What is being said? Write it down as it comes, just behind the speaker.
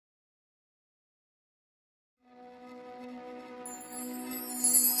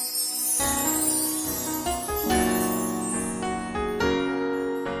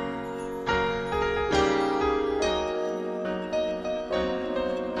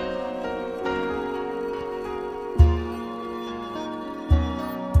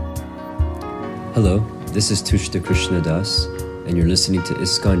Hello, this is Tushta Krishna Das, and you're listening to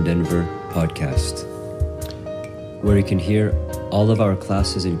ISKCON Denver podcast, where you can hear all of our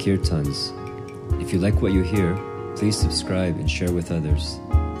classes and kirtans. If you like what you hear, please subscribe and share with others.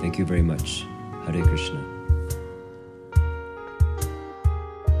 Thank you very much. Hare Krishna.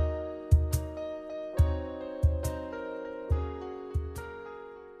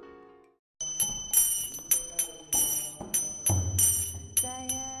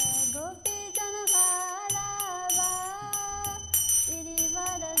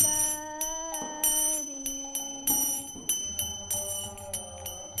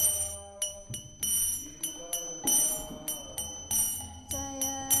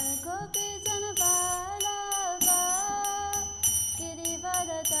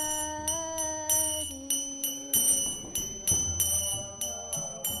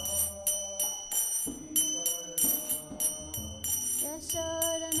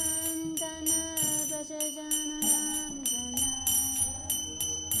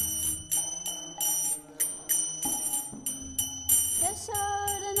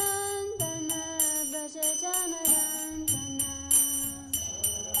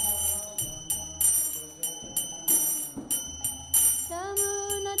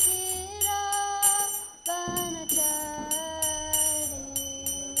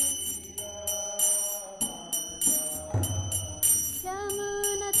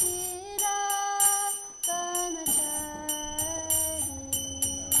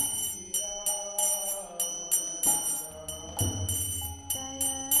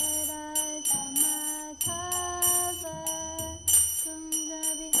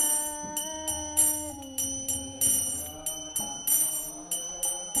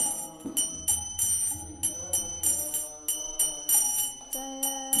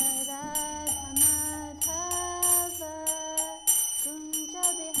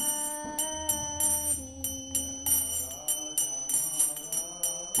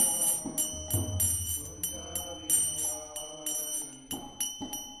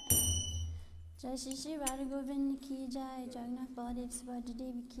 Jai Shri Shri Radha Govind ki jai, Jagannath Baladev Subhadra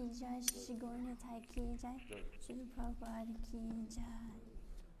Devi ki jai, Shri Gauranathai ki jai, Shri Prabhupada ki jai.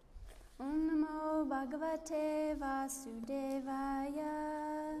 Om Namo Bhagavate Vasudevaya.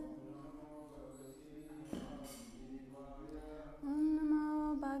 Om Namo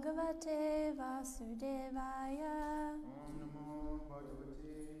Bhagavate Vasudevaya.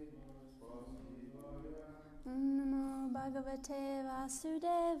 Om Namo Bhagavate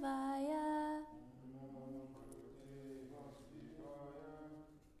Vasudevaya.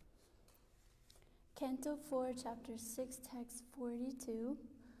 Canto 4, Chapter 6, Text 42.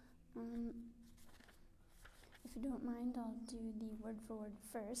 If you don't mind, I'll do the word for word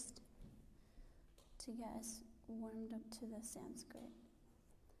first to get us warmed up to the Sanskrit.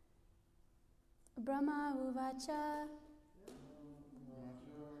 Brahma Uvacha.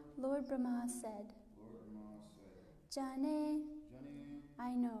 Lord Brahma said, Jane,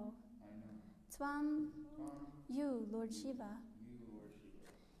 I know. Tvam, you, Lord Shiva.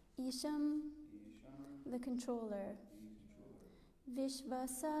 Isham, the controller.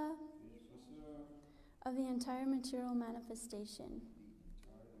 Vishvasa, of the entire material manifestation.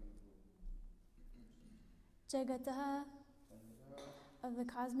 Jagataha, of the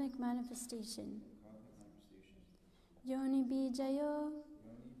cosmic manifestation. Yoni Bijayo,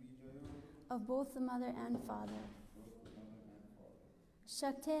 of both the mother and father.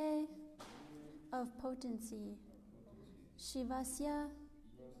 Shakte, of potency. Shivasya,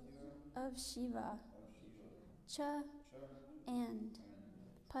 of Shiva. Cha, and.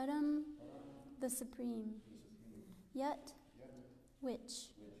 Param, the supreme. Yat, which.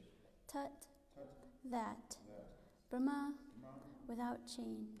 Tat, that. Brahma, without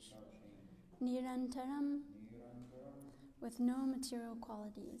change. Nirantaram, with no material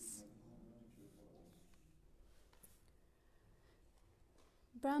qualities.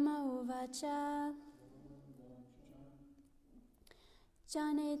 Brahma Uvacha.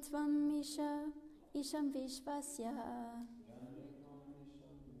 Jane tvam isha, isham vishvasya.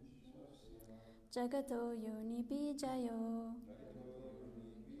 Jagato yoni bijayo.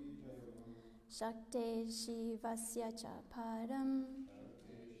 Shakte shivasya cha param.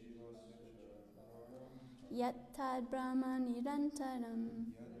 Yattad brahma nirantaram.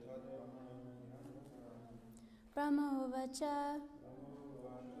 Brahma uvacha.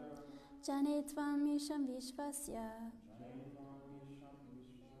 Jane tvam isham vishvasya.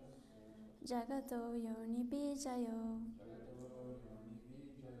 Jagato yoni bijayo.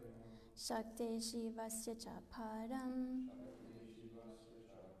 Shakte shivasya cha param.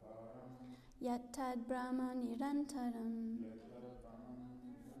 Yattad brahma nirantaram.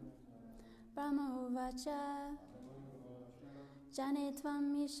 Brahma Uvacha Jane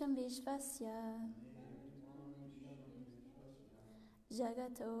Tvam Isham Vishvasya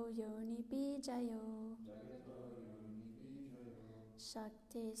Jagato Yoni Bijayo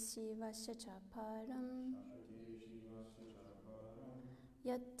Shakti Shivasya Chaparam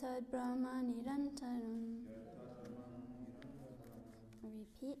Yattad Brahma Nirantaram.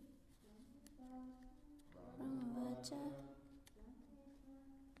 Repeat. Brahmavacha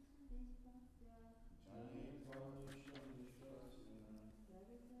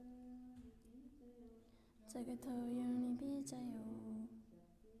Jagato Yoni Bijayo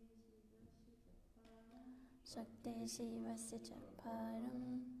Shakti Shivasya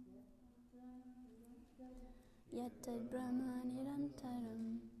Chaparam Yattad Brahma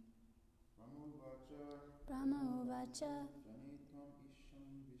Nirantaram. Brahma Uvacha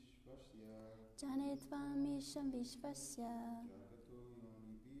Jane Tvam Isham Vishvasya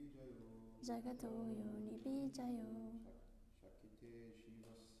Jagato Yoni Bijayo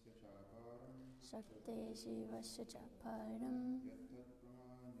Shakti Shivasya Chaparam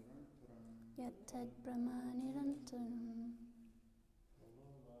Yattad Brahma Nirantaram.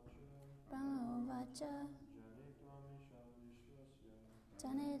 Brahma Uvacha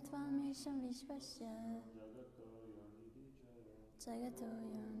Jane Tvam Isham Vishvasya Jagato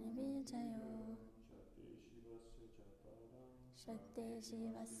Yoni Bijayo Shakti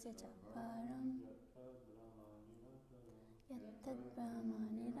Shivasya Chaparam Yattad Brahma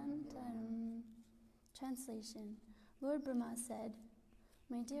Nirantaram. Translation. Lord Brahma said,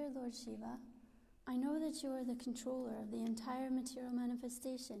 "My dear Lord Shiva, I know that you are the controller of the entire material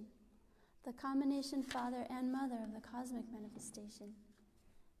manifestation, the combination father and mother of the cosmic manifestation,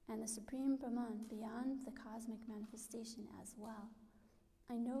 and the supreme Brahman beyond the cosmic manifestation as well.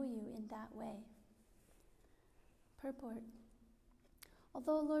 I know you in that way." Purport.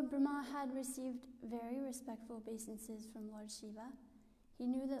 Although Lord Brahma had received very respectful obeisances from Lord Shiva, he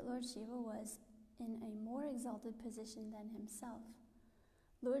knew that Lord Shiva was in a more exalted position than himself.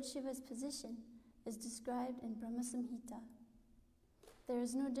 Lord Shiva's position is described in Brahma Samhita. There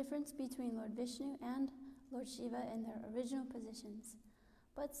is no difference between Lord Vishnu and Lord Shiva in their original positions,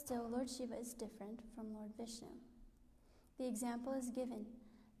 but still Lord Shiva is different from Lord Vishnu. The example is given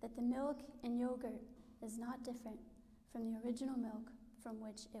that the milk in yogurt is not different from the original milk from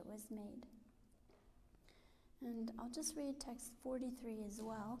which it was made. And I'll just read text 43 as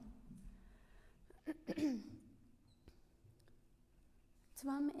well.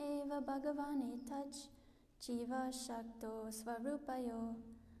 Tvam eva bhagavane taj jiva shakto svarupayo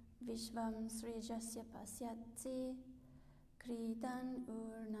vishvam srijasya pasyatsi kritan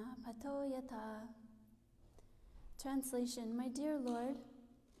urna patoyata. Translation. My dear Lord,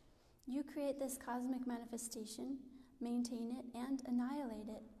 you create this cosmic manifestation, maintain it, and annihilate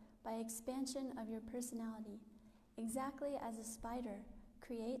it by expansion of your personality, exactly as a spider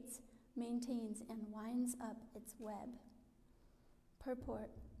creates, maintains, and winds up its web. Purport.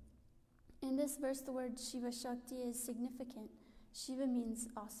 In this verse, the word Shiva Shakti is significant. Shiva means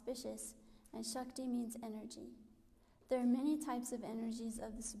auspicious, and Shakti means energy. There are many types of energies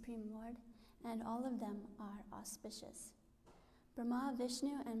of the Supreme Lord, and all of them are auspicious. Brahma,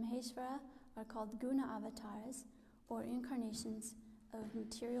 Vishnu, and Maheshvara are called guna avatars, or incarnations of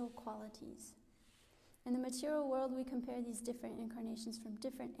material qualities. In the material world, we compare these different incarnations from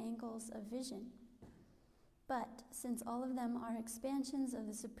different angles of vision. But since all of them are expansions of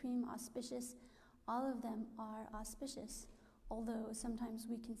the Supreme Auspicious, all of them are auspicious, although sometimes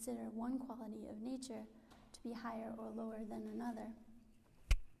we consider one quality of nature to be higher or lower than another.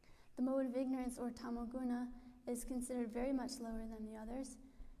 The mode of ignorance, or tamoguna, is considered very much lower than the others,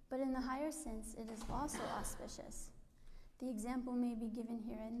 but in the higher sense, it is also auspicious. The example may be given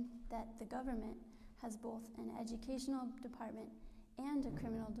herein that the government has both an educational department and a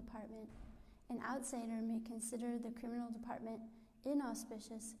criminal department. An outsider may consider the criminal department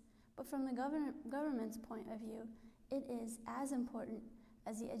inauspicious, but from the government's point of view, it is as important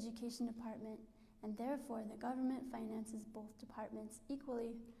as the education department, and therefore the government finances both departments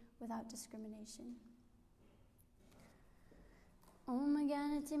equally without discrimination. Om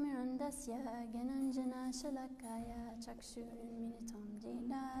Gyanatimirandasya Gyananjana Shalakaya Chakshurinminitam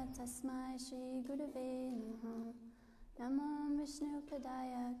Jena Tasmai Shri Gurave Namaha. Namo Vishnu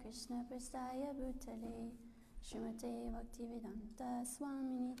Padaya Krishna Prastaya Bhutale Srimate Bhaktivedanta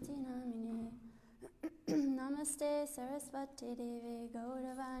Swaminiti Namine. Namaste Sarasvati Deve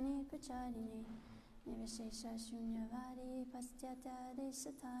Gauravani Pracharine Nivishesha Shunyavadi Pastyata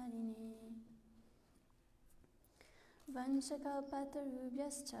Deshatarine.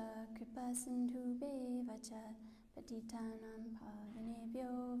 Vanchakalpatarubhyascha kripa sindhubheva cha Patitanam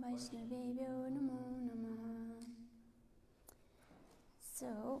Pavanebhyo Vaishnavebhyo Namo Namaha.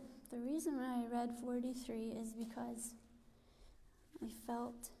 So, the reason why I read 43 is because I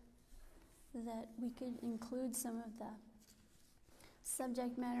felt that we could include some of the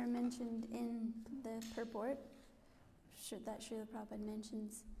subject matter mentioned in the purport that Srila Prabhupada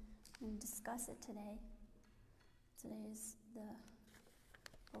mentions and discuss it today. Today is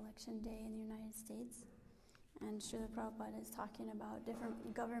the election day in the United States, and Srila Prabhupada is talking about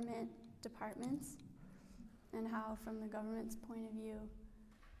different government departments and how, from the government's point of view,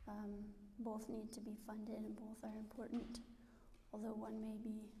 both need to be funded and both are important, although one may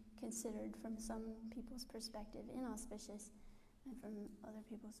be considered from some people's perspective inauspicious and from other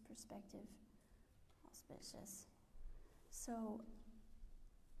people's perspective auspicious. So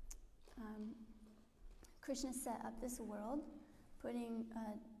Krishna set up this world, putting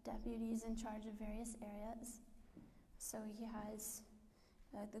deputies in charge of various areas. So he has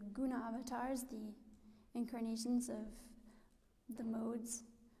the guna avatars, the incarnations of the modes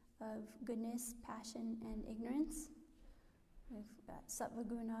of goodness, passion, and ignorance. We've got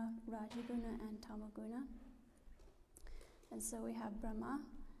Sattva-guna, Rajaguna, and Tamaguna. And so we have Brahma,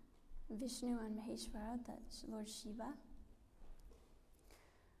 Vishnu, and Maheshwara, that's Lord Shiva.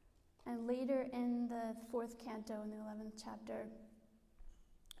 And later in the 4th canto, in the 11th chapter,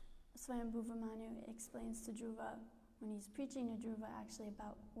 Swayambhuva Manu explains to Dhruva, when he's preaching to Dhruva actually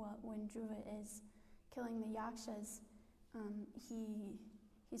about when Dhruva is killing the yakshas,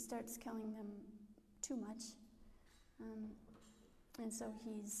 he starts killing them too much. And so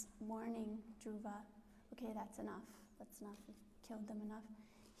he's warning Dhruva, okay, that's enough, you've killed them enough.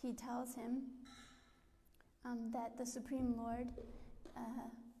 He tells him that the Supreme Lord,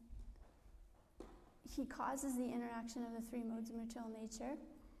 he causes the interaction of the three modes of material nature,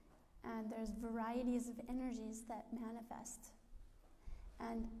 and there's varieties of energies that manifest.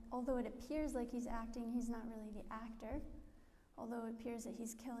 And although it appears like he's acting, he's not really the actor. Although it appears that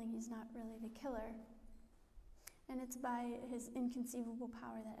he's killing, he's not really the killer. And it's by his inconceivable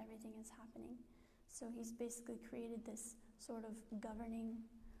power that everything is happening. So he's basically created this sort of governing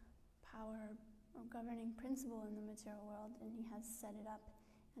power or governing principle in the material world, and he has set it up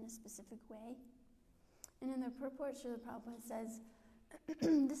in a specific way. And in the purport, Srila Prabhupada says,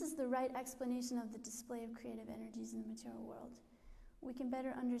 this is the right explanation of the display of creative energies in the material world. We can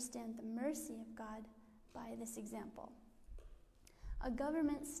better understand the mercy of God by this example. A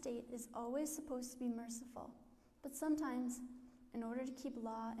government state is always supposed to be merciful, but sometimes, in order to keep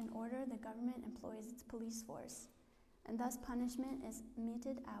law and order, the government employs its police force, and thus punishment is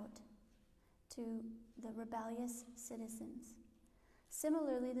meted out to the rebellious citizens.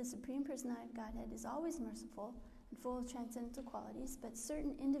 Similarly, the Supreme Personality of Godhead is always merciful and full of transcendental qualities, but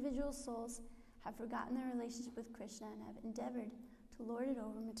certain individual souls have forgotten their relationship with Krishna and have endeavored to lord it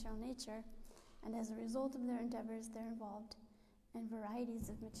over material nature, and as a result of their endeavors, they're involved in varieties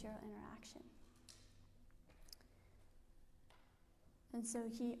of material interaction. And so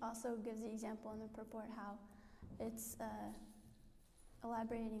he also gives the example in the purport how it's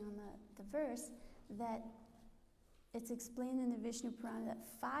elaborating on the verse that it's explained in the Vishnu Purana that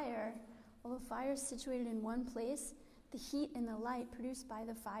fire, although fire is situated in one place, the heat and the light produced by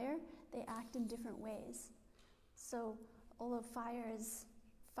the fire, they act in different ways. So although fire is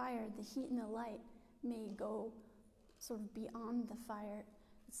fire, the heat and the light may go sort of beyond the fire.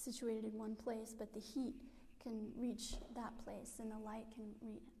 It's situated in one place, but the heat can reach that place and the light can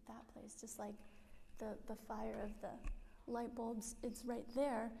reach that place, just like the fire of the light bulbs, it's right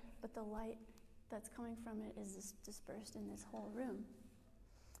there, but the light that's coming from it is dispersed in this whole room.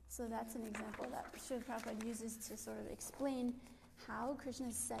 So that's an example that Srila Prabhupada uses to sort of explain how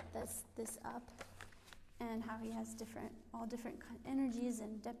Krishna set this up and how he has all different energies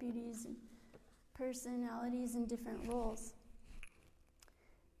and deputies and personalities and different roles.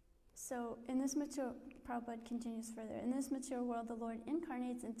 So in this material, Prabhupada continues further, in this material world the Lord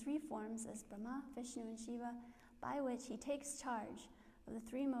incarnates in three forms as Brahma, Vishnu, and Shiva, by which he takes charge of the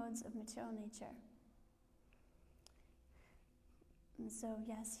three modes of material nature. And so,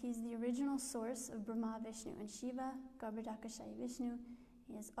 yes, he's the original source of Brahma, Vishnu, and Shiva, Garbhodakashayi Vishnu.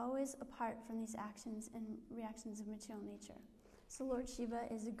 He is always apart from these actions and reactions of material nature. So Lord Shiva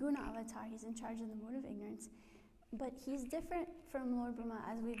is a guna avatar. He's in charge of the mode of ignorance. But he's different from Lord Brahma,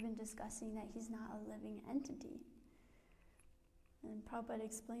 as we've been discussing, that he's not a living entity. And Prabhupada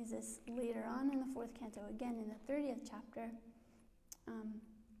explains this later on in the 4th canto, again in the 30th chapter.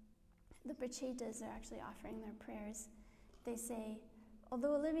 The Prachetas are actually offering their prayers. They say,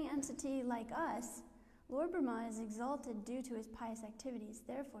 although a living entity like us, Lord Brahma is exalted due to his pious activities.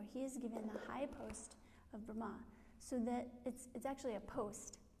 Therefore, he is given the high post of Brahma. so that it's actually a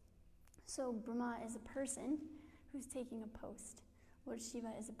post. So Brahma is a person who's taking a post. Lord Shiva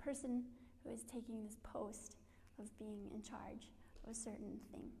is a person who is taking this post of being in charge of a certain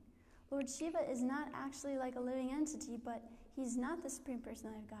thing. Lord Shiva is not actually like a living entity, but he's not the Supreme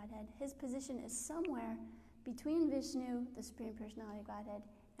Personality of Godhead. His position is somewhere between Vishnu, the Supreme Personality of Godhead,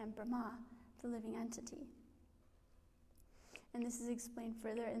 and Brahma, the living entity. And this is explained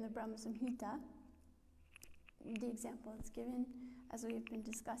further in the Brahma Samhita. The example is given, as we've been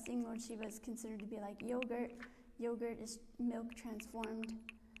discussing, Lord Shiva is considered to be like yogurt. Yogurt is milk transformed.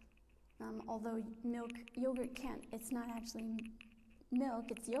 Although yogurt can't, it's not actually milk,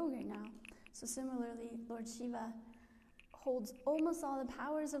 it's yogurt now. So similarly, Lord Shiva holds almost all the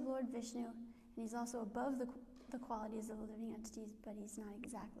powers of Lord Vishnu, and he's also above the qualities of the living entities, but he's not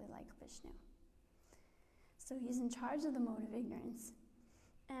exactly like Vishnu. So he's in charge of the mode of ignorance.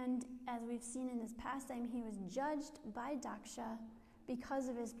 And as we've seen in this pastime, he was judged by Daksha because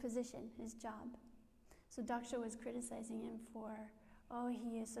of his position, his job. So Daksha was criticizing him for,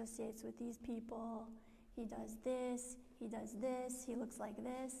 he associates with these people, he does this, he looks like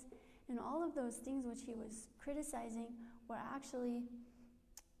this. And all of those things which he was criticizing were actually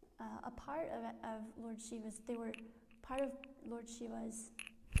a part of Lord Shiva's, they were part of Lord Shiva's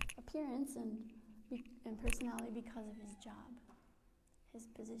appearance and personality because of his job, his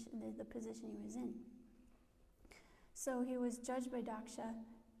position, the position he was in. So he was judged by Daksha,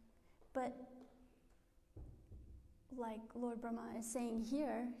 but like Lord Brahma is saying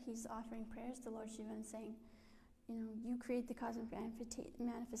here, he's offering prayers to Lord Shiva and saying, you create the cosmic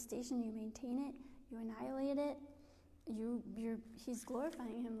manifestation, you maintain it, you annihilate it, he's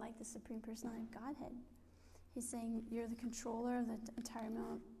glorifying him like the Supreme Personality of Godhead. He's saying, you're the controller of the entire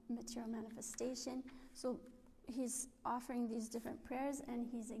material manifestation. So he's offering these different prayers and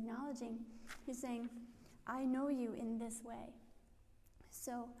he's acknowledging, he's saying, I know you in this way.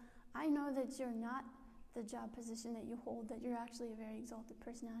 So I know that you're not the job position that you hold, that you're actually a very exalted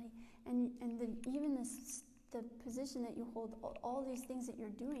personality. And even the position that you hold, all these things that you're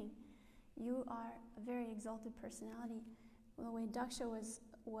doing, you are a very exalted personality. The way Daksha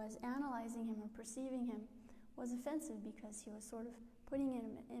was analyzing him or perceiving him was offensive because he was sort of putting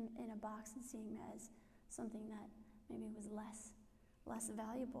him in a box and seeing him as something that maybe was less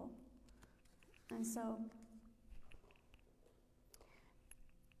valuable. And so,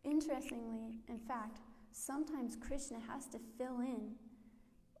 interestingly, in fact, sometimes Krishna has to fill in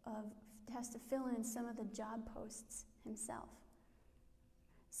some of the job posts himself.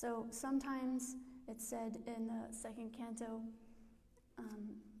 So sometimes it's said in the second canto,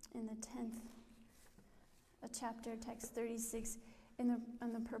 in the 10th chapter, text 36, in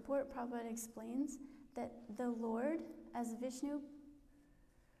the purport, Prabhupada explains that the Lord, as Vishnu,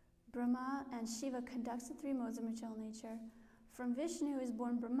 Brahma, and Shiva conducts the three modes of material nature. From Vishnu is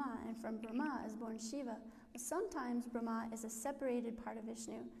born Brahma, and from Brahma is born Shiva. But sometimes Brahma is a separated part of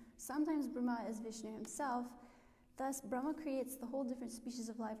Vishnu. Sometimes Brahma is Vishnu himself. Thus, Brahma creates the whole different species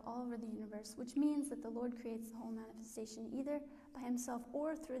of life all over the universe, which means that the Lord creates the whole manifestation either by himself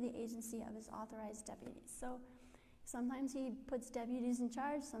or through the agency of his authorized deputies. So sometimes he puts deputies in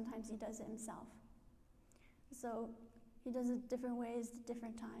charge, sometimes he does it himself. So he does it different ways at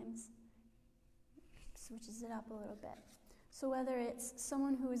different times, switches it up a little bit. So whether it's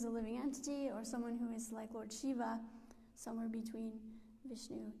someone who is a living entity or someone who is like Lord Shiva, somewhere between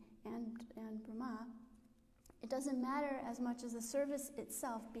Vishnu and Brahma, it doesn't matter as much as the service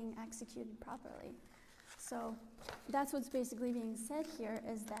itself being executed properly. So that's what's basically being said here,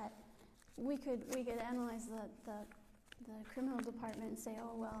 is that we could analyze the criminal department and say,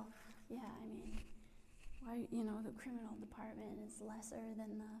 why, the criminal department is lesser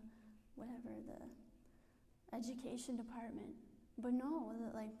than the education department. But no,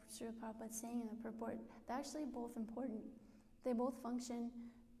 like Srila Prabhupada's saying in the purport, they're actually both important. They both function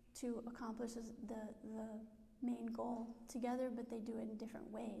to accomplish the main goal together, but they do it in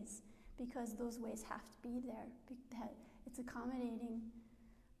different ways because those ways have to be there. It's accommodating.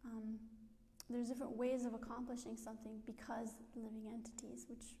 There's different ways of accomplishing something because living entities,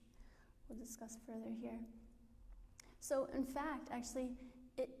 which we'll discuss further here. So in fact, actually,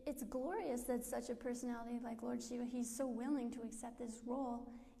 it's glorious that such a personality like Lord Shiva, he's so willing to accept this role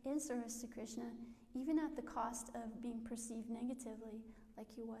in service to Krishna, even at the cost of being perceived negatively, like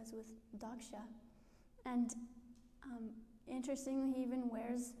he was with Daksha. And interestingly, he even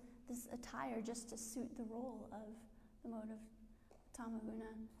wears this attire just to suit the role of the mode of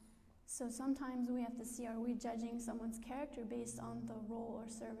Tamaguna. So sometimes we have to see, are we judging someone's character based on the role or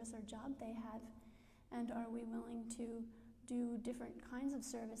service or job they have? And are we willing to do different kinds of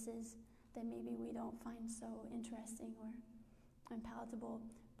services that maybe we don't find so interesting or unpalatable,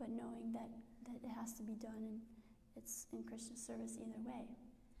 but knowing that it has to be done and it's in Krishna service either way.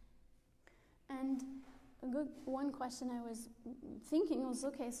 And one question I was thinking was,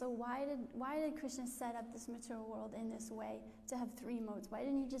 okay, so why did Krishna set up this material world in this way to have three modes? Why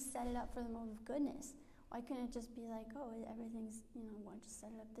didn't he just set it up for the mode of goodness? Why couldn't it just be like, oh, everything's, why don't you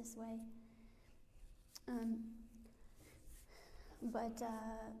set it up this way? But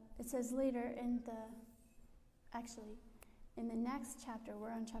it says later in the next chapter,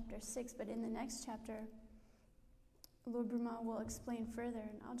 we're on chapter 6, but in the next chapter, Lord Brahma will explain further,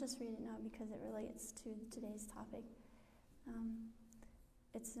 and I'll just read it now because it relates to today's topic.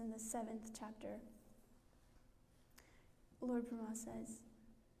 It's in the 7th chapter. Lord Brahma says,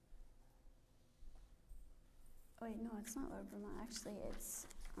 wait, no, it's not Lord Brahma. Actually, it's,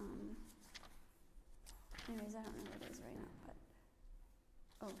 anyways, I don't know what it is right now, but,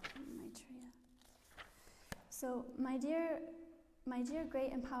 Maitreya. So, my dear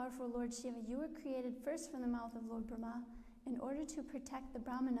great and powerful Lord Shiva, you were created first from the mouth of Lord Brahma in order to protect the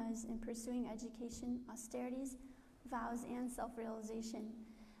Brahmanas in pursuing education, austerities, vows, and self-realization.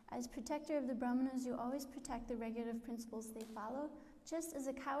 As protector of the Brahmanas, you always protect the regulative principles they follow, just as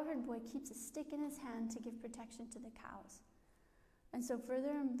a cowherd boy keeps a stick in his hand to give protection to the cows. And so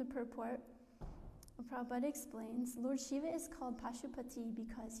further in the purport, Prabhupada explains, Lord Shiva is called Pashupati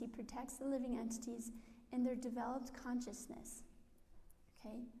because he protects the living entities in their developed consciousness.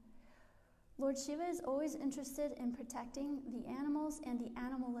 Okay? Lord Shiva is always interested in protecting the animals and the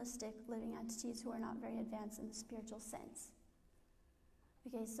animalistic living entities who are not very advanced in the spiritual sense.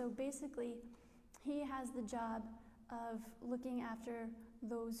 Okay, so basically, he has the job of looking after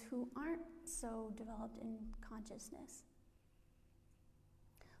those who aren't so developed in consciousness.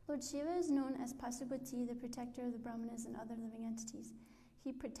 Lord Shiva is known as Pasupati, the protector of the Brahmanas and other living entities.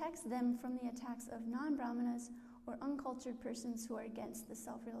 He protects them from the attacks of non-Brahmanas or uncultured persons who are against the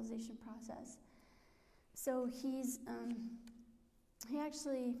self-realization process. So he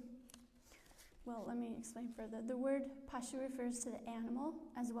actually, well, let me explain further. The word Pashu refers to the animal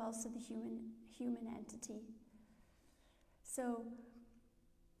as well as to the human entity. So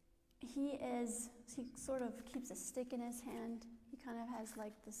he sort of keeps a stick in his hand. He kind of has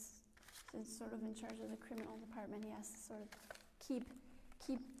like this, he's sort of in charge of the criminal department. He has to sort of keep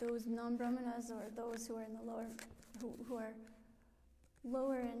those non-Brahmanas or those who are in the who are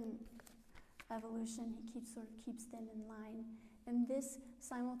lower in evolution. He keeps them in line, and this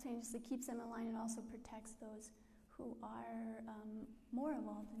simultaneously keeps them in line and also protects those who are more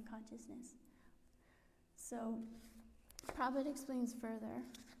evolved in consciousness. So Prabhupada explains further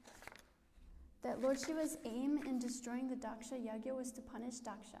that Lord Shiva's aim in destroying the Daksha Yajna was to punish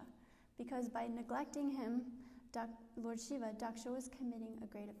Daksha, because by neglecting him, Lord Shiva, Daksha was committing a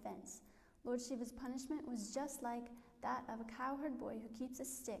great offense. Lord Shiva's punishment was just like that of a cowherd boy who keeps a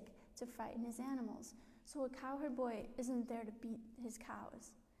stick to frighten his animals. So a cowherd boy isn't there to beat his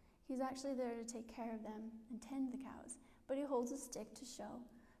cows. He's actually there to take care of them and tend the cows. But he holds a stick to show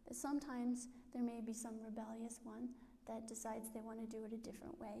that sometimes there may be some rebellious one that decides they want to do it a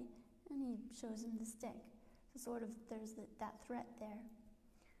different way, and he shows him the stick. So sort of there's that threat there.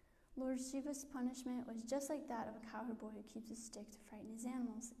 Lord Shiva's punishment was just like that of a cowherd boy who keeps a stick to frighten his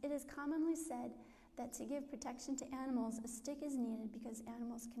animals. It is commonly said that to give protection to animals, a stick is needed because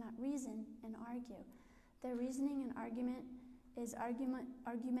animals cannot reason and argue. Their reasoning and argument is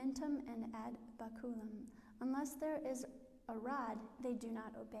argumentum and ad baculum. Unless there is a rod, they do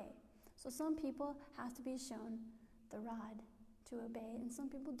not obey. So some people have to be shown the rod to obey, and some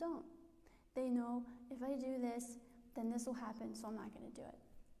people don't. They know, if I do this, then this will happen, so I'm not going to do it.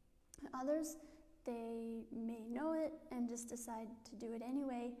 Others, they may know it and just decide to do it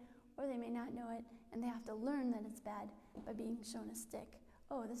anyway, or they may not know it and they have to learn that it's bad by being shown a stick.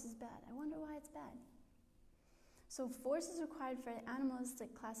 Oh, this is bad. I wonder why it's bad. So force is required for the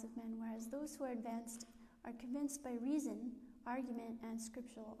animalistic class of men, whereas those who are advanced are convinced by reason, argument, and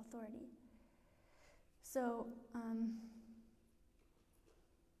scriptural authority. So,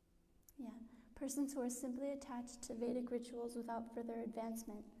 persons who are simply attached to Vedic rituals without further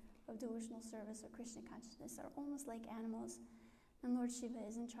advancement of devotional service or Krishna consciousness are almost like animals, and Lord Shiva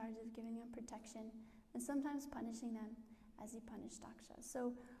is in charge of giving them protection and sometimes punishing them as he punished Daksha.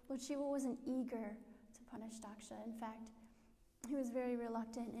 So Lord Shiva wasn't eager to punish Daksha. In fact, he was very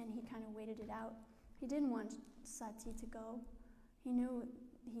reluctant and he kind of waited it out. He didn't want Sati to go. He knew,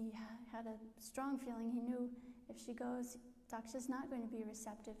 he had a strong feeling, he knew if she goes, Daksha's not going to be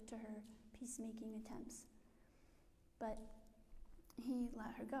receptive to her peacemaking attempts. But he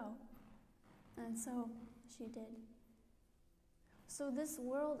let her go. And so she did. So this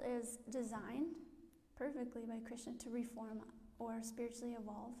world is designed perfectly by Krishna to reform or spiritually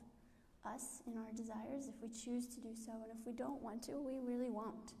evolve us in our desires if we choose to do so, and if we don't want to, we really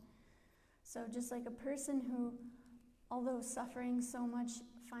won't. So just like a person who, although suffering so much,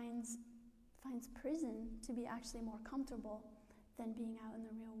 finds prison to be actually more comfortable than being out in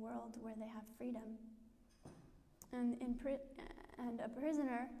the real world where they have freedom. And a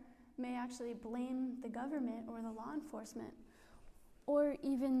prisoner may actually blame the government or the law enforcement, or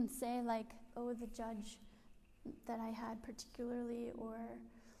even say like, oh, the judge that I had particularly, or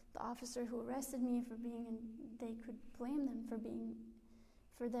the officer who arrested me for being in, they could blame them for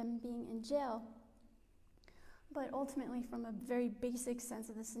them being in jail. But ultimately, from a very basic sense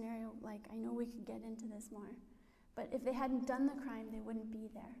of the scenario, like, I know we could get into this more, but if they hadn't done the crime, they wouldn't be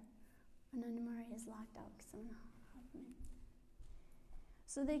there. Anandamari is locked out.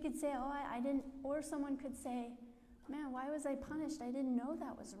 So they could say, oh, I didn't, or someone could say, man, why was I punished? I didn't know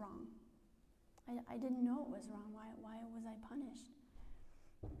that was wrong. I didn't know it was wrong. Why was I punished?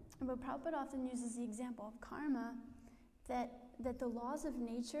 But Prabhupada often uses the example of karma, that the laws of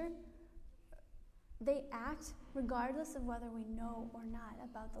nature, they act regardless of whether we know or not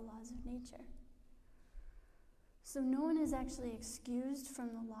about the laws of nature. So no one is actually excused from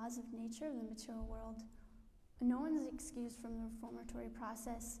the laws of nature of the material world. No one is excused from the reformatory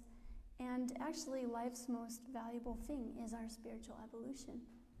process. And actually, life's most valuable thing is our spiritual evolution.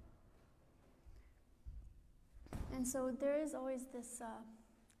 And so there is always this,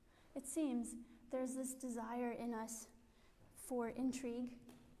 it seems, there's this desire in us for intrigue.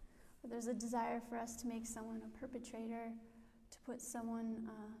 There's a desire for us to make someone a perpetrator, to put someone,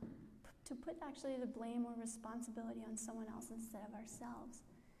 to put actually the blame or responsibility on someone else instead of ourselves.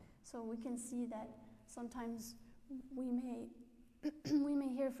 So we can see that sometimes we may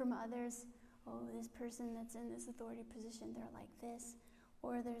hear from others, oh, this person that's in this authority position, they're like this,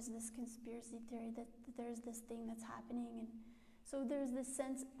 or there's this conspiracy theory that there's this thing that's happening, and so there's this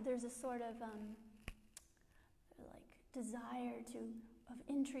sense, there's a sort of like desire of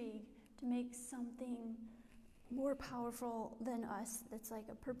intrigue to make something more powerful than us that's like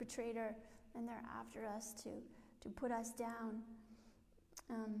a perpetrator, and they're after us to put us down.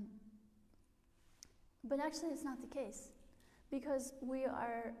 But actually it's not the case, because we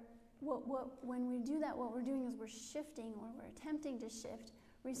are, when we do that, what we're doing is we're shifting, or we're attempting to shift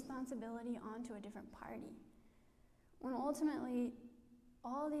responsibility onto a different party. When ultimately,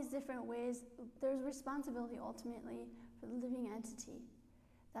 all these different ways, there's responsibility ultimately for the living entity.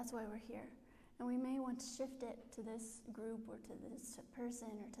 That's why we're here. And we may want to shift it to this group or to this person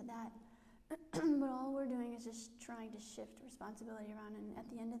or to that. But all we're doing is just trying to shift responsibility around, and at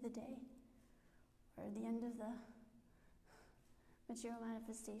the end of the day, or at the end of the material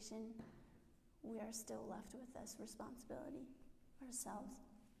manifestation, we are still left with this responsibility ourselves.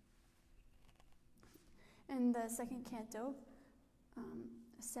 In the second canto,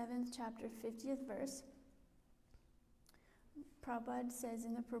 7th chapter, 50th verse, Prabhupada says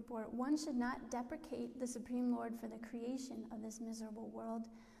in the purport, one should not deprecate the Supreme Lord for the creation of this miserable world,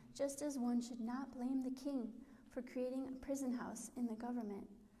 just as one should not blame the king for creating a prison house in the government.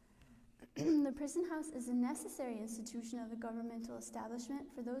 The prison house is a necessary institution of the governmental establishment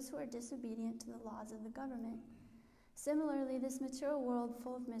for those who are disobedient to the laws of the government. Similarly, this material world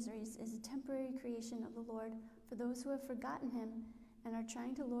full of miseries is a temporary creation of the Lord for those who have forgotten him and are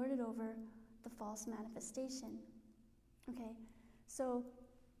trying to lord it over the false manifestation. Okay, so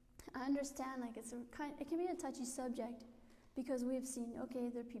I understand, like, it can be a touchy subject, because we have seen, okay,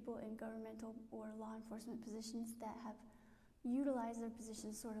 there are people in governmental or law enforcement positions that have utilized their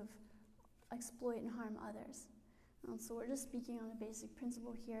positions sort of exploit and harm others. So we're just speaking on a basic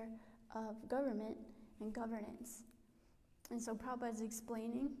principle here of government and governance. And so Prabhupada is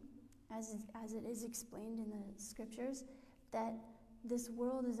explaining, as it is explained in the scriptures, that this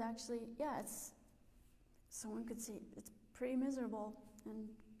world is actually, someone could say it's pretty miserable, and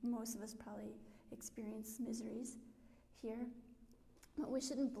most of us probably experience miseries here. But we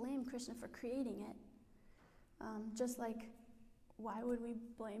shouldn't blame Krishna for creating it. Just like, why would we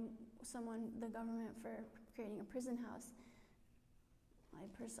blame the government for creating a prison house?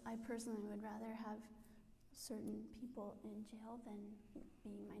 I personally would rather have certain people in jail than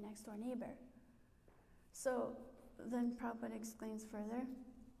being my next door neighbor. So then Prabhupada explains further.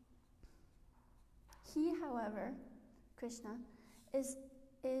 He, however, Krishna, is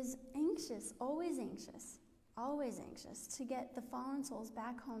anxious, always anxious to get the fallen souls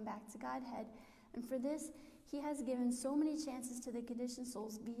back home, back to Godhead. And for this, he has given so many chances to the conditioned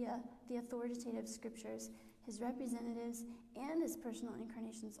souls via the authoritative scriptures, his representatives, and his personal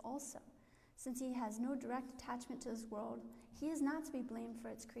incarnations also. Since he has no direct attachment to this world, he is not to be blamed for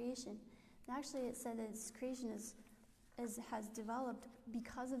its creation. And actually, it said that its creation has developed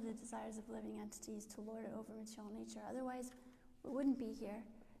because of the desires of living entities to lord it over material nature. Otherwise, we wouldn't be here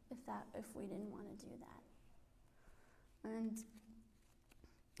if we didn't want to do that. And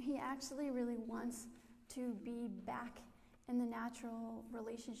he actually really wants to be back in the natural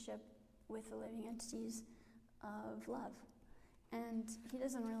relationship with the living entities of love. And he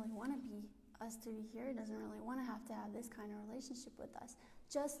doesn't really want us to be here. He doesn't really want to have this kind of relationship with us.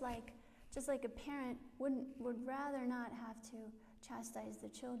 Just like a parent would rather not have to chastise the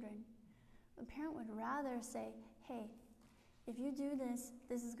children. A parent would rather say, hey, if you do this,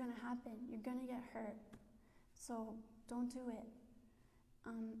 this is going to happen. You're going to get hurt. So don't do it.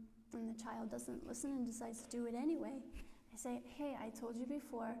 And the child doesn't listen and decides to do it anyway. I say, hey, I told you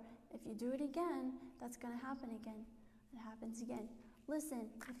before, if you do it again, that's going to happen again. It happens again. Listen,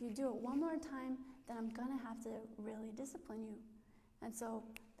 if you do it one more time, then I'm going to have to really discipline you. And so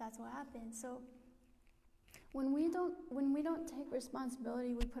that's what happens. So when we don't take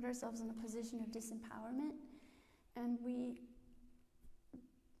responsibility, we put ourselves in a position of disempowerment, and we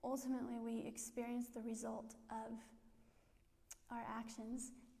experience the result of our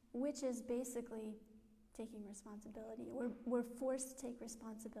actions, which is basically taking responsibility. We're forced to take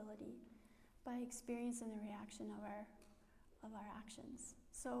responsibility by experiencing the reaction of our actions.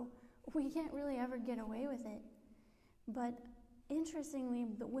 So we can't really ever get away with it. But interestingly,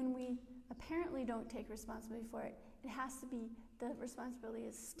 when we apparently don't take responsibility for it, the responsibility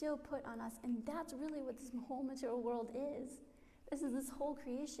is still put on us, and that's really what this whole material world is. This whole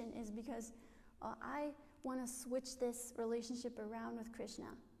creation is because I want to switch this relationship around with Krishna.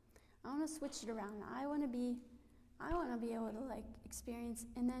 I want to switch it around. I want to be able to experience,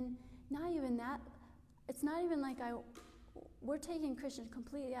 and then not even that. It's not even like we're taking Krishna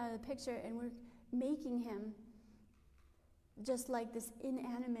completely out of the picture, and we're making him just like this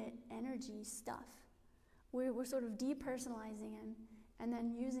inanimate energy stuff. We're sort of depersonalizing him, and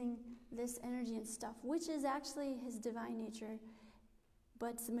then using this energy and stuff, which is actually his divine nature,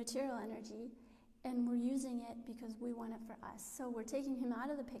 but it's a material energy, and we're using it because we want it for us. So we're taking him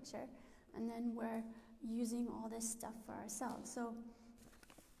out of the picture, and then we're using all this stuff for ourselves. So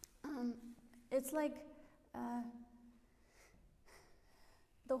it's like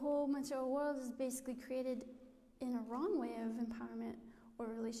the whole material world is basically created in a wrong way of empowerment or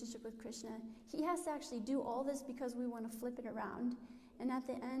relationship with Krishna. He has to actually do all this because we want to flip it around, and at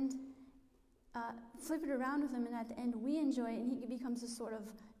the end, flip it around with him, and at the end we enjoy it, and he becomes a sort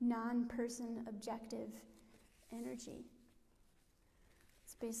of non-person objective energy.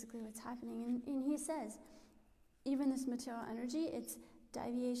 It's basically what's happening. And he says, even this material energy, it's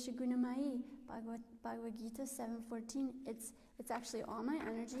Daiviyesha Gunamai, Bhagavad Gita 7:14. It's actually all my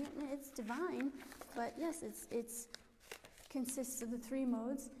energy, and it's divine, but yes, it's consists of the three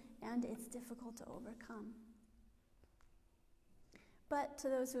modes, and it's difficult to overcome. But to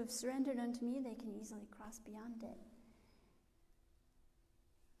those who have surrendered unto me, they can easily cross beyond it.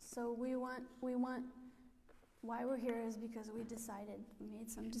 So we want why we're here is because we made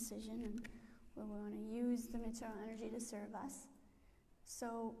some decision, and we want to use the material energy to serve us.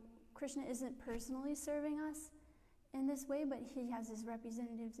 So Krishna isn't personally serving us in this way, but he has his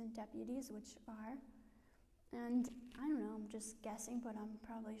representatives and deputies, which are, and I don't know, I'm just guessing, but I'm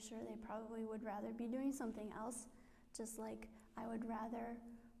probably sure they probably would rather be doing something else, just like I would rather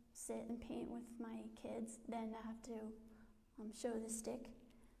sit and paint with my kids than have to show the stick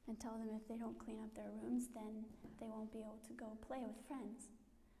and tell them if they don't clean up their rooms, then they won't be able to go play with friends.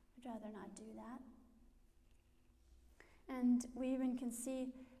 I'd rather not do that. And we even can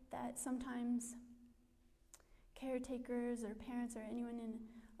see that sometimes caretakers or parents or anyone in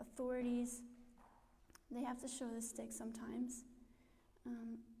authorities, they have to show the stick sometimes.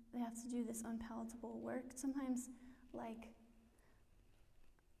 They have to do this unpalatable work. Sometimes,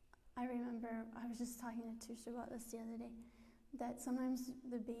 I remember, I was just talking to Tusha about this the other day, that sometimes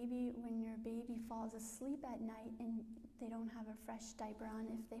when your baby falls asleep at night and they don't have a fresh diaper on,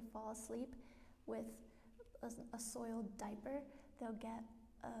 if they fall asleep with a soiled diaper, they'll get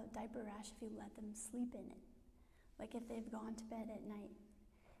a diaper rash if you let them sleep in it. Like if they've gone to bed at night,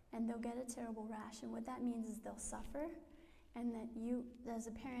 and they'll get a terrible rash. And what that means is they'll suffer, and that you, as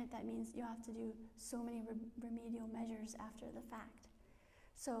a parent, that means you have to do so many remedial measures after the fact.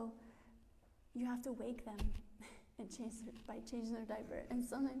 So you have to wake them and by changing their diaper. And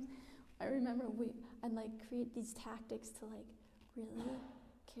sometimes I remember I'd create these tactics to really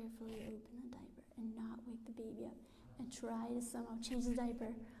carefully open the diaper and not wake the baby up, and try to somehow change the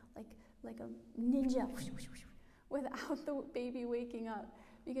diaper like a ninja without the baby waking up,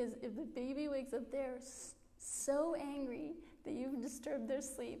 because if the baby wakes up, they're so angry that you've disturbed their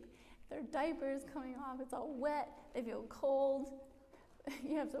sleep. Their diaper is coming off, it's all wet, they feel cold.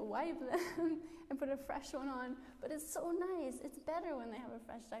 You have to wipe them and put a fresh one on. But it's so nice. It's better when they have a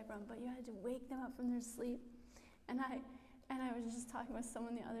fresh diaper on, but you had to wake them up from their sleep. And I was just talking with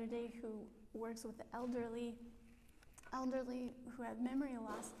someone the other day who works with the elderly who have memory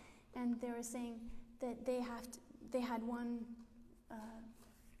loss, and they were saying that they had one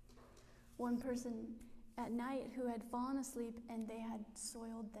person at night who had fallen asleep, and they had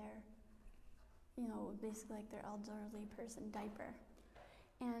soiled their, basically like their elderly person diaper,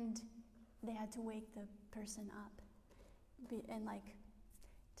 and they had to wake the person up and like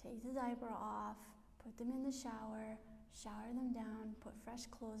take the diaper off, put them in the shower them down, put fresh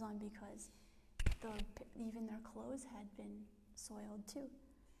clothes on, because even their clothes had been soiled too,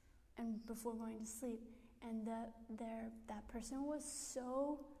 and before going to sleep. And that person was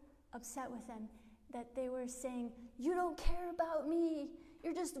so upset with them that they were saying, "You don't care about me.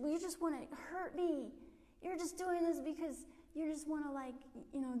 You just want to hurt me. You're just doing this because you just want to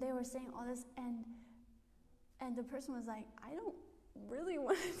they were saying all this, and the person was like, "I don't really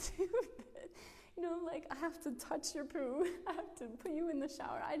want to do that. I have to touch your poo. I have to put you in the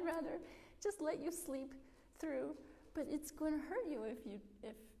shower. I'd rather just let you sleep through, but it's going to hurt you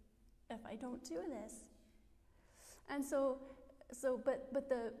if I don't do this." And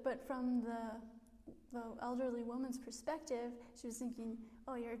but from the elderly woman's perspective, she was thinking,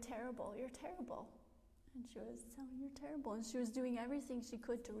 "Oh, you're terrible. And she was telling, "You're terrible." And she was doing everything she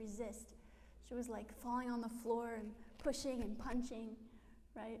could to resist. She was like falling on the floor and pushing and punching,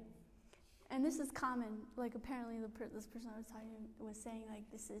 right? And this is common. Like apparently this person I was talking to was saying, like,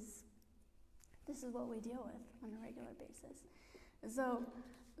 this is what we deal with on a regular basis. So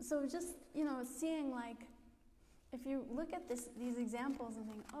just, seeing, like, if you look at these examples and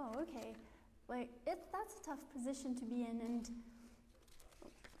think, oh, okay, like that's a tough position to be in. And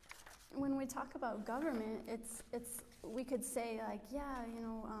when we talk about government, we could say, like, yeah,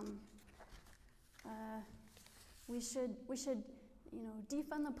 we should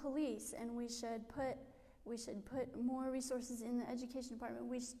defund the police, and we should put more resources in the education department.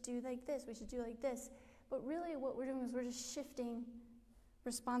 We should do like this. We should do like this. But really, what we're doing is we're just shifting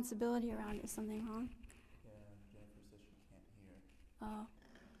responsibility around. Is something wrong? Yeah, Jennifer says she can't hear. Oh.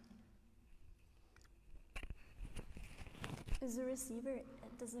 Does the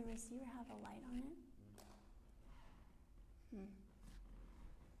receiver have a light on it?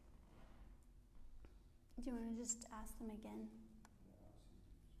 Do you want to just ask them again?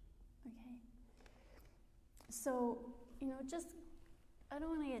 Okay. So, I don't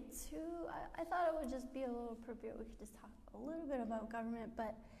want to get too, I thought it would just be a little appropriate. We could just talk a little bit about government,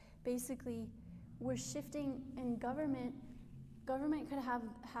 but basically we're shifting in government. Government could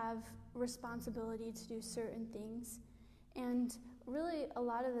have responsibility to do certain things. And really, a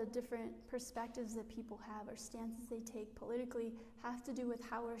lot of the different perspectives that people have or stances they take politically have to do with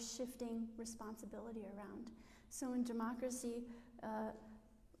how we're shifting responsibility around. So in democracy,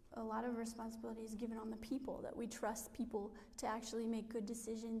 a lot of responsibility is given on the people, that we trust people to actually make good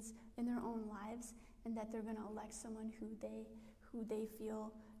decisions in their own lives, and that they're going to elect someone who they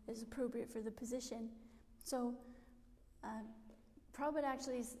feel is appropriate for the position. So Prabhupada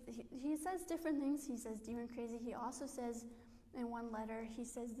actually, he says different things. He says demon crazy. He also says in one letter, he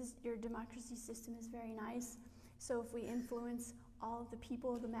says your democracy system is very nice. So if we influence all of the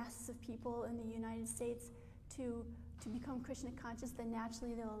people, the masses of people in the United States to become Krishna conscious, then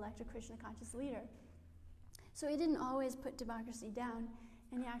naturally they'll elect a Krishna conscious leader. So he didn't always put democracy down,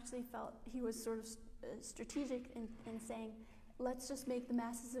 and he actually felt he was sort of strategic in saying, let's just make the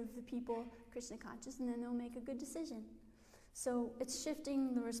masses of the people Krishna conscious, and then they'll make a good decision. So it's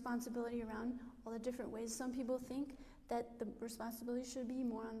shifting the responsibility around all the different ways. Some people think that the responsibility should be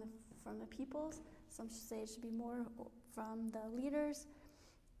more from the peoples. Some should say it should be more from the leaders.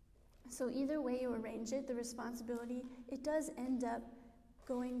 So either way you arrange it, the responsibility, it does end up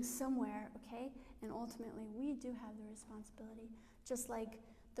going somewhere, okay? And ultimately, we do have the responsibility. Just like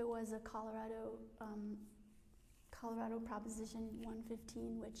there was a Colorado Proposition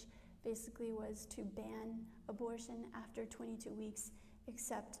 115, which basically was to ban abortion after 22 weeks,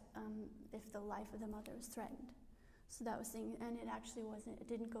 except if the life of the mother was threatened. So that was saying, and it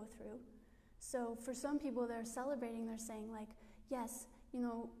didn't go through. So for some people, they're celebrating, they're saying, like, yes,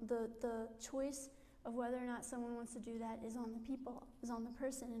 the choice of whether or not someone wants to do that is on the people, is on the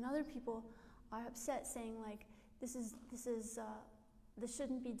person. And other people are upset, saying, like, this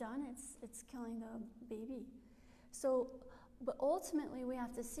shouldn't be done, it's killing the baby. But ultimately we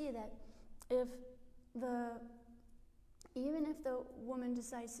have to see that if even if the woman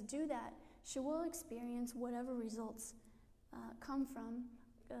decides to do that, she will experience whatever results come from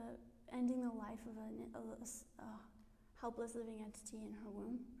ending the life of a helpless living entity in her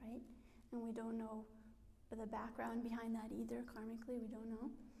womb, right? And we don't know the background behind that either, karmically, we don't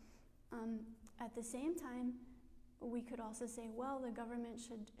know. At the same time, we could also say, well, the government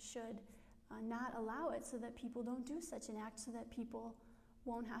should not allow it so that people don't do such an act, so that people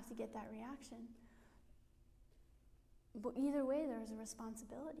won't have to get that reaction. But either way, there's a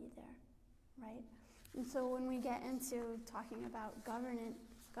responsibility there, right? And so when we get into talking about government,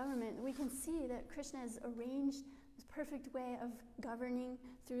 we can see that Krishna has arranged this perfect way of governing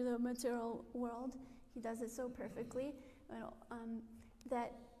through the material world. He does it so perfectly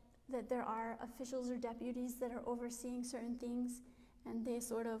that there are officials or deputies that are overseeing certain things, and they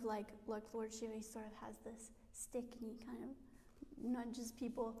sort of like Lord Shiva sort of has this stick, and he kind of nudges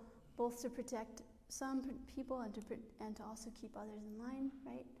people both to protect some people and to also keep others in line,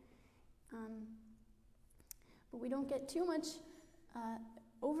 right? But we don't get too much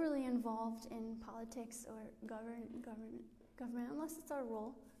overly involved in politics or government unless it's our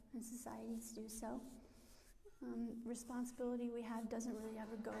role in society to do so. Responsibility we have doesn't really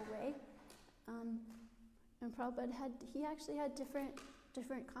ever go away. And Prabhupada actually had different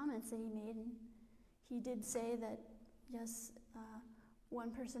comments that he made, and he did say that yes,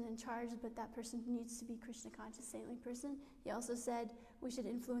 one person in charge, but that person needs to be Krishna conscious, saintly person. He also said we should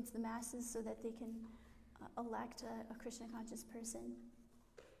influence the masses so that they can elect a Krishna conscious person.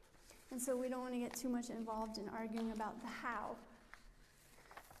 And so we don't want to get too much involved in arguing about the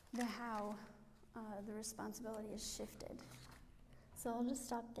how the responsibility is shifted. So I'll just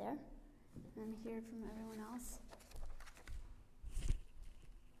stop there and hear from everyone else.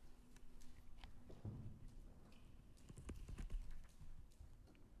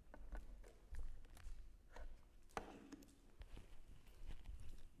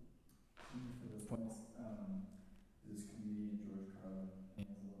 For those points, this comedian George Carlin has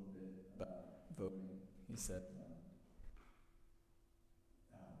a little bit about voting. He said,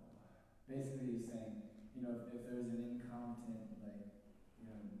 basically he's saying, if there's an incompetent,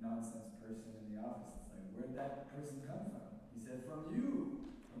 nonsense person in the office, it's like, where'd that person come from? He said, from you,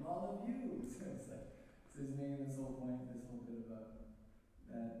 from all of you. So it's like, so he's making this whole point, this whole bit about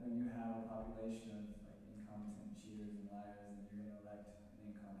that when you have a population of incompetent cheaters and liars, and you're going to elect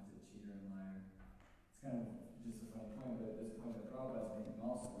an incompetent cheater and liar. It's kind of just a funny point, but this point that Prabhupada's making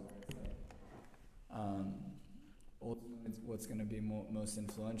also, where it's like, ultimately what's going to be most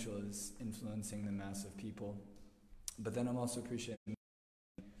influential is influencing the mass of people. But then I'm also appreciating this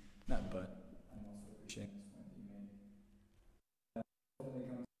point that you made. That ultimately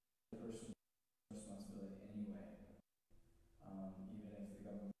comes to personal responsibility anyway. Even if the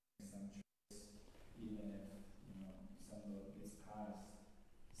government makes some choice, even if some vote gets passed,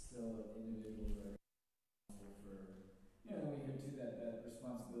 still individuals are responsible for. We hear too that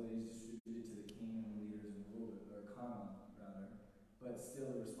responsibility is distributed to the king and the leaders and rulers, or karma rather, but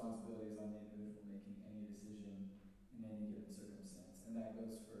still the responsibility is on the individual making any decision in any given circumstance, and that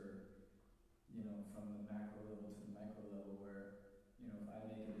goes for from the macro level to the micro level, where if I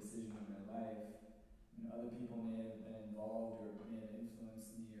make a decision in my life, other people may have been involved or may have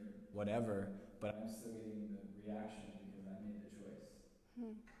influenced me or whatever, but I'm still getting the reaction because I made the choice.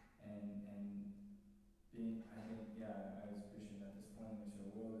 And being, I think, I was appreciating at this point in which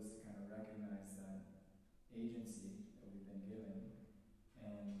the world is to kind of recognize that agency that we've been given,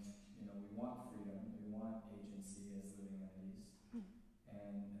 and we want freedom, we want agency as living entities, and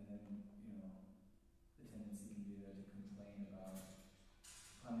then the tendency can be there to complain about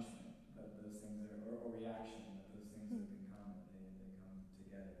punishment, but those things are, or reaction, but those things are in common, they come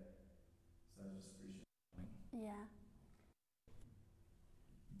together. So I just appreciate that.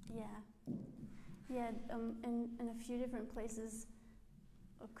 In a few different places,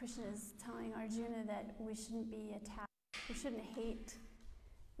 Krishna is telling Arjuna that we shouldn't be attacked. We shouldn't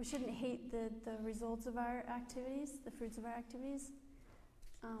hate the results of our activities, the fruits of our activities.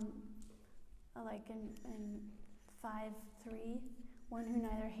 Like in 5:3, one who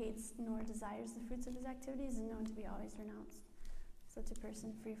neither hates nor desires the fruits of his activities is known to be always renounced. Such a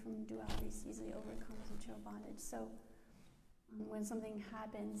person free from dualities easily overcomes material bondage. So when something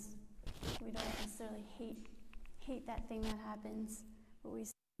happens, we don't necessarily hate that thing that happens, but we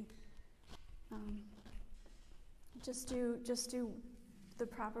just do the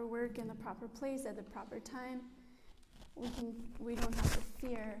proper work in the proper place at the proper time. We don't have to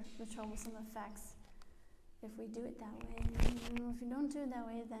fear the troublesome effects if we do it that way. And if we don't do it that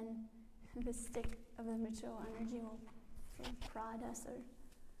way, then the stick of the material energy will sort of prod us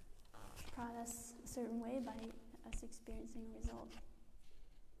a certain way by us experiencing a result.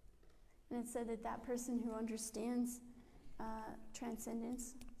 And it said that that person who understands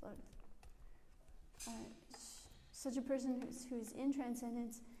transcendence, such a person who's in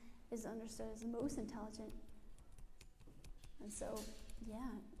transcendence is understood as the most intelligent. And so,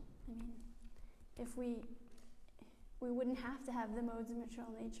 yeah, I mean, if we wouldn't have to have the modes of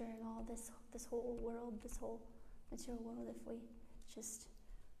material nature and all this whole world, this whole material world, if we just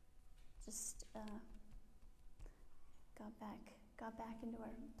got back into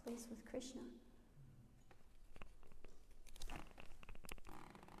our place with Krishna.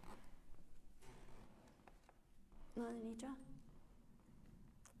 Nidra?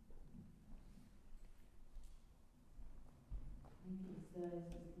 I was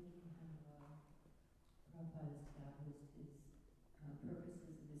thinking how Prabhupada established his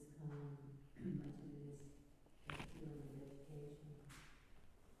purposes of his kind, much of it is field of education,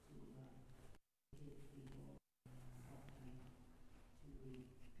 to give people, help them to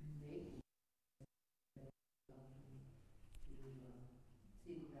make to see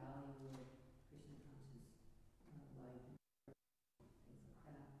the value of Krishna conscious life and things like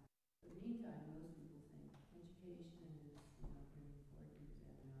that. But in the meantime, most people think education is, pretty important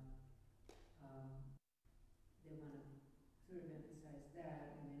and they want to sort of emphasize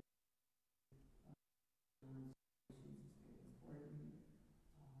that, and then institutions is very important.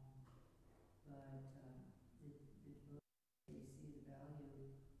 But they see the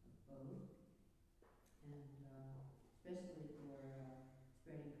value of both, and especially for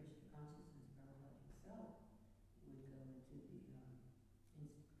spreading Krishna consciousness, Prabhupada himself would go into the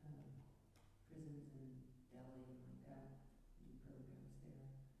prisons in Delhi and like that, do programs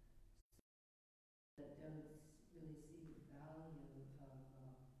there. So that don't really see the value of the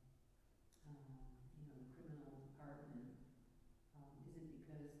criminal department. Is it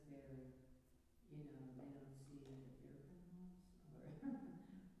because they're, they don't see that they're criminals, or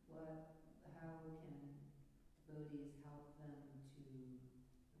what? How can devotees help them to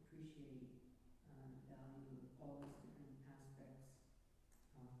appreciate the value of all these different aspects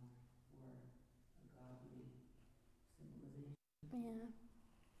for a godly civilization? Yeah.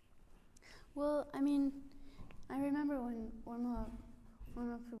 Well, I mean, I remember when Urmila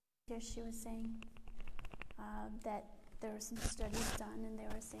Prabhu, she was saying that there were some studies done, and they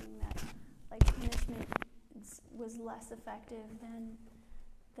were saying that punishment was less effective than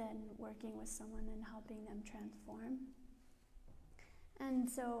working with someone and helping them transform. And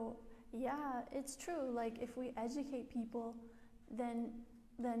so, yeah, it's true. If we educate people, then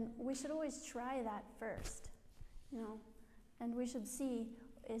we should always try that first, and we should see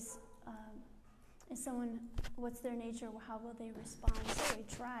is someone, what's their nature, how will they respond. So we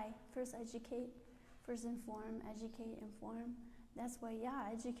try, first educate, first inform, educate, inform. That's why,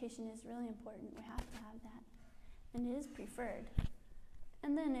 education is really important. We have to have that. And it is preferred.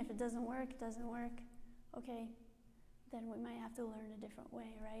 And then if it doesn't work, okay, then we might have to learn a different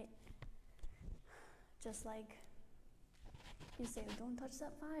way, right? Just like you say, don't touch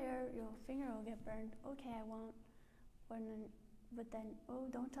that fire, your finger will get burned. Okay, I won't. But then,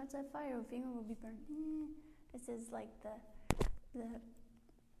 don't touch that fire, your finger will be burned. This is like the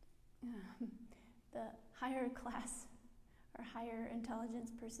higher class or higher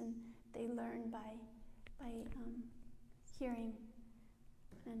intelligence person, they learn by hearing,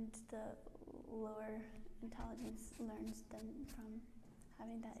 and the lower intelligence learns then from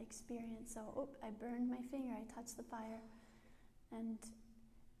having that experience. So, I burned my finger, I touched the fire, and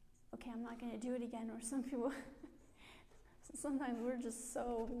okay, I'm not going to do it again. Or some people, sometimes we're just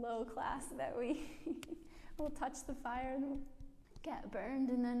so low class that we will touch the fire and we'll get burned,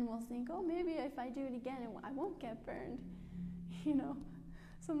 and then we'll think, maybe if I do it again, I won't get burned.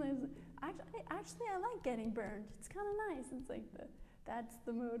 Sometimes, actually, I like getting burned. It's kind of nice. It's like that's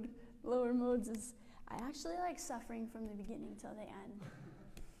the mode. Lower modes is, I actually like suffering from the beginning till the end.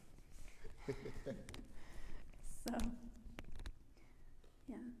 So,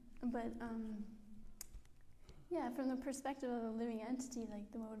 yeah. But, from the perspective of a living entity,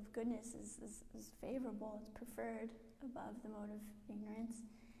 the mode of goodness is favorable. It's preferred above the mode of ignorance.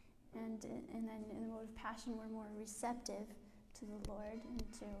 And then in the mode of passion, we're more receptive to the Lord and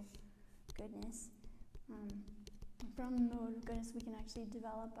to goodness. From the mode of goodness, we can actually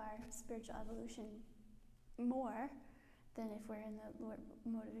develop our spiritual evolution more than if we're in the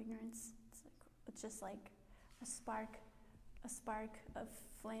mode of ignorance. It's just like a spark of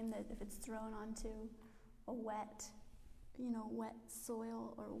flame that if it's thrown onto a wet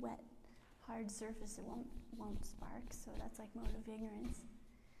soil or wet hard surface, it won't spark. So that's like mode of ignorance.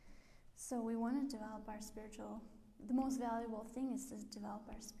 So we want to develop the most valuable thing is to develop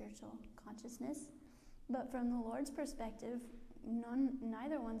our spiritual consciousness, But from the Lord's perspective,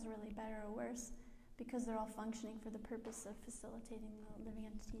 neither one's really better or worse, because they're all functioning for the purpose of facilitating the living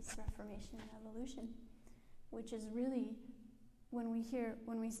entity's reformation and evolution, which is really, when we hear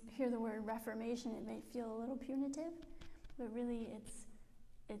the word reformation, it may feel a little punitive, but really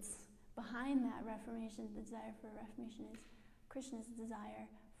it's behind that reformation. The desire for reformation is Krishna's desire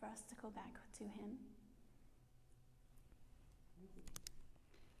for us to go back to him.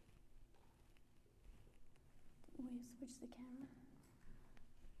 Will you switch the camera?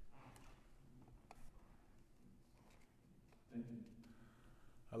 Thank you.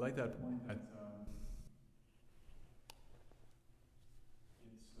 I like that point that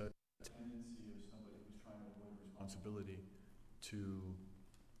it's a tendency of somebody who's trying to avoid responsibility to,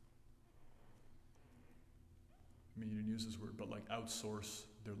 I mean, you didn't use this word, but like outsource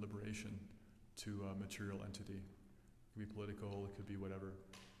their liberation to a material entity. It could be political, it could be whatever.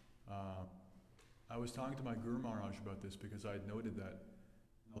 I was talking to my Guru Maharaj about this because I had noted that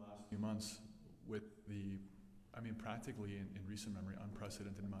in the last few months with the, I mean, practically in recent memory,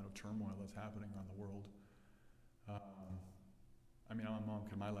 unprecedented amount of turmoil that's happening around the world. I mean, I'm a monk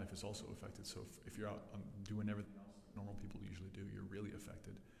and my life is also affected, so if you're out doing everything else that normal people usually do, you're really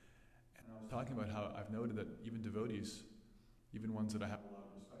affected. And I was talking about how I've noted that even devotees, even ones that I have a lot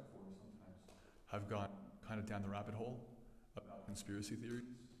of respect for sometimes, have gone kind of down the rabbit hole about conspiracy theories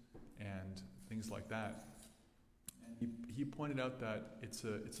and things like that. And he pointed out that it's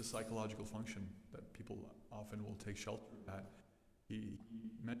a psychological function that people often will take shelter of that. He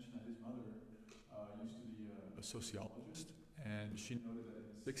mentioned that his mother used to be a sociologist, and she noted that in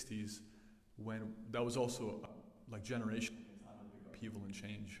the 60s, when that was also like generationally a time of big upheaval and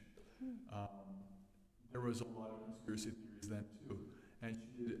change, there was a lot of conspiracy theories then too. And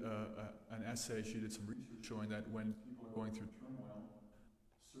she did an essay, she did some research showing that when people are going through turmoil,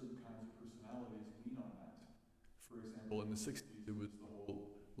 certain kinds of personalities lean on that. For example, in the 60s, it was the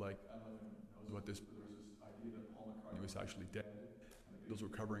whole, like, I don't know if anyone knows about this, but there was this idea that Paul McCartney was actually dead, and the Beatles were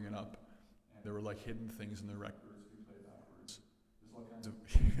covering it up, and there were like hidden things in the records we played backwards. There's all kinds of,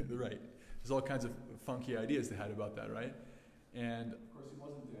 right, there's all kinds of funky ideas they had about that, right? And of course he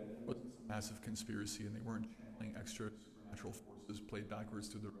wasn't dead, it wasn't some massive conspiracy, and they weren't channeling extra supernatural forces played backwards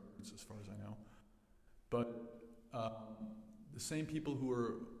through the records as far as I know. But the same people who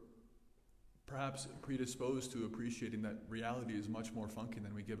are perhaps predisposed to appreciating that reality is much more funky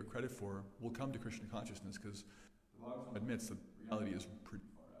than we give it credit for will come to Krishna consciousness, because the Bhagavatam admits that reality is pretty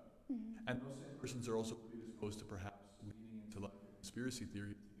far out. Mm-hmm. And those same persons are also predisposed to perhaps leaning into like a conspiracy theory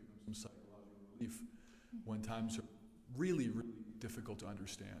to give them some psychological relief when times are really, really difficult to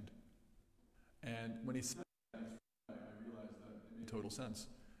understand. And when he said that, I realized that it made total sense.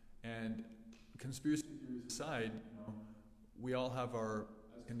 And conspiracy theories aside, we all have our,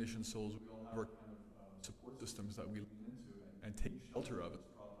 as conditioned souls, we all have our kind of support systems that we lean into and take shelter of, as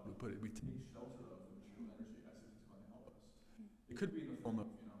Prabhupada would put it. We take shelter of the material energy as if it's going to help us. It could be in the form of,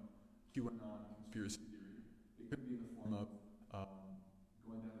 QAnon conspiracy theory. It could be in the form of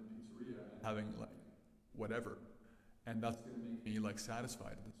going down to the pizzeria and having like whatever, and that's going to make me like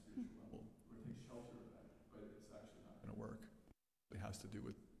satisfied at the spiritual level. We're going to take shelter of that, but it's actually not going to work. It has to do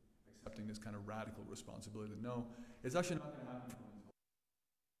with accepting this kind of radical responsibility that no, it's actually not going to happen for me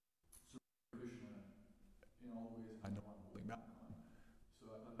until Krishna in all the ways I know I'm holding back on. So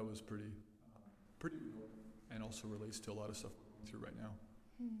I thought that was pretty real, and also relates to a lot of stuff we're going through right now.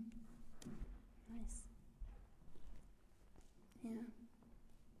 Nice. Yeah.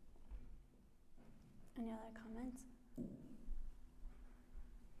 Any other comments?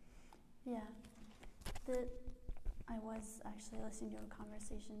 Yeah. I was actually listening to a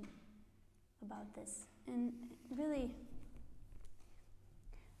conversation about this, and really,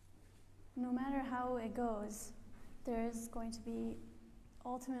 no matter how it goes, there is going to be,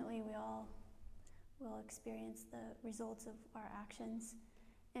 ultimately we all will experience the results of our actions,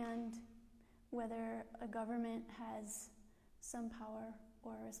 and whether a government has some power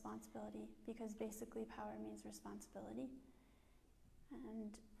or responsibility, because basically power means responsibility,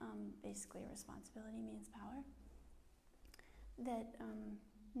 and basically responsibility means power, that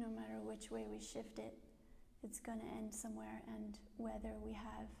no matter which way we shift it, it's going to end somewhere, and whether we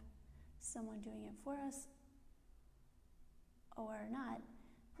have someone doing it for us or not,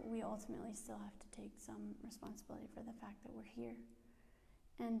 we ultimately still have to take some responsibility for the fact that we're here.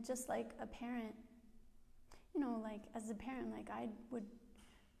 And just like a parent, like as a parent, like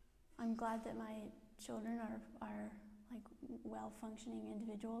I'm glad that my children are like well-functioning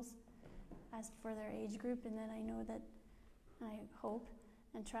individuals as for their age group, and then I know that, I hope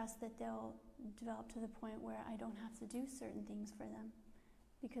and trust that they'll develop to the point where I don't have to do certain things for them,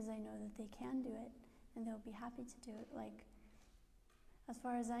 because I know that they can do it, and they'll be happy to do it. Like, as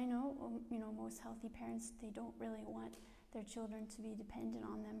far as I know, most healthy parents, they don't really want their children to be dependent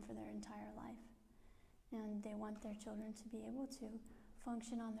on them for their entire life. And they want their children to be able to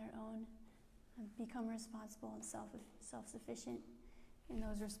function on their own and become responsible and self-sufficient in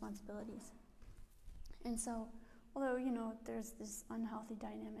those responsibilities. And so, although, there's this unhealthy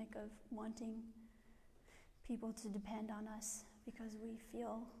dynamic of wanting people to depend on us because we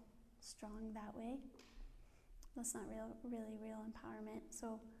feel strong that way, that's not really real empowerment.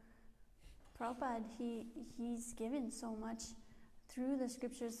 So Prabhupada, he's given so much through the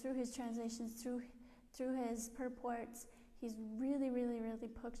scriptures, through his translations, through his purports. He's really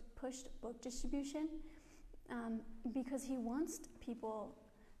pushed book distribution because he wants people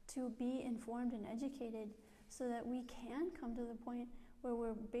to be informed and educated so that we can come to the point where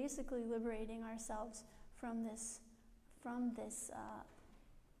we're basically liberating ourselves from this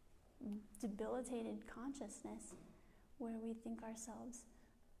debilitated consciousness where we think ourselves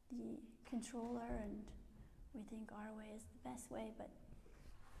the controller and we think our way is the best way, but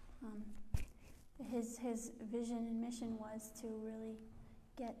his vision and mission was to really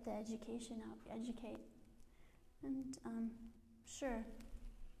get the education out, educate. And sure,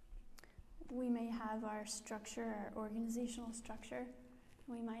 we may have our structure, our organizational structure.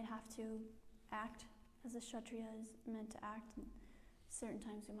 We might have to act as a Kshatriya is meant to act, and certain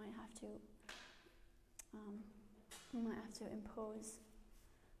times we might have to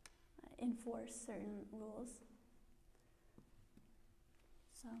enforce certain rules.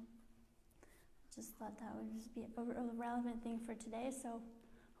 So just thought that would just be a relevant thing for today. So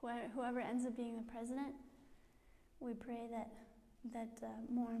whoever ends up being the president, we pray that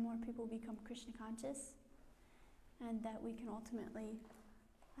more and more people become Krishna conscious, and that we can ultimately,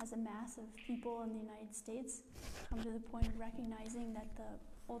 as a mass of people in the United States, come to the point of recognizing that the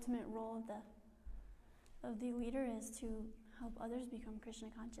ultimate role of the leader is to help others become Krishna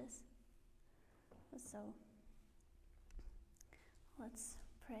conscious. So let's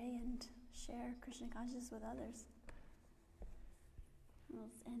pray and share Krishna consciousness with others. We'll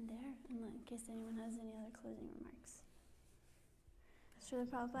end there, in case anyone has any other closing remarks. Srila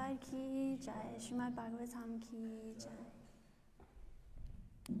Prabhupada ki jai, Srimad Bhagavatam ki jai.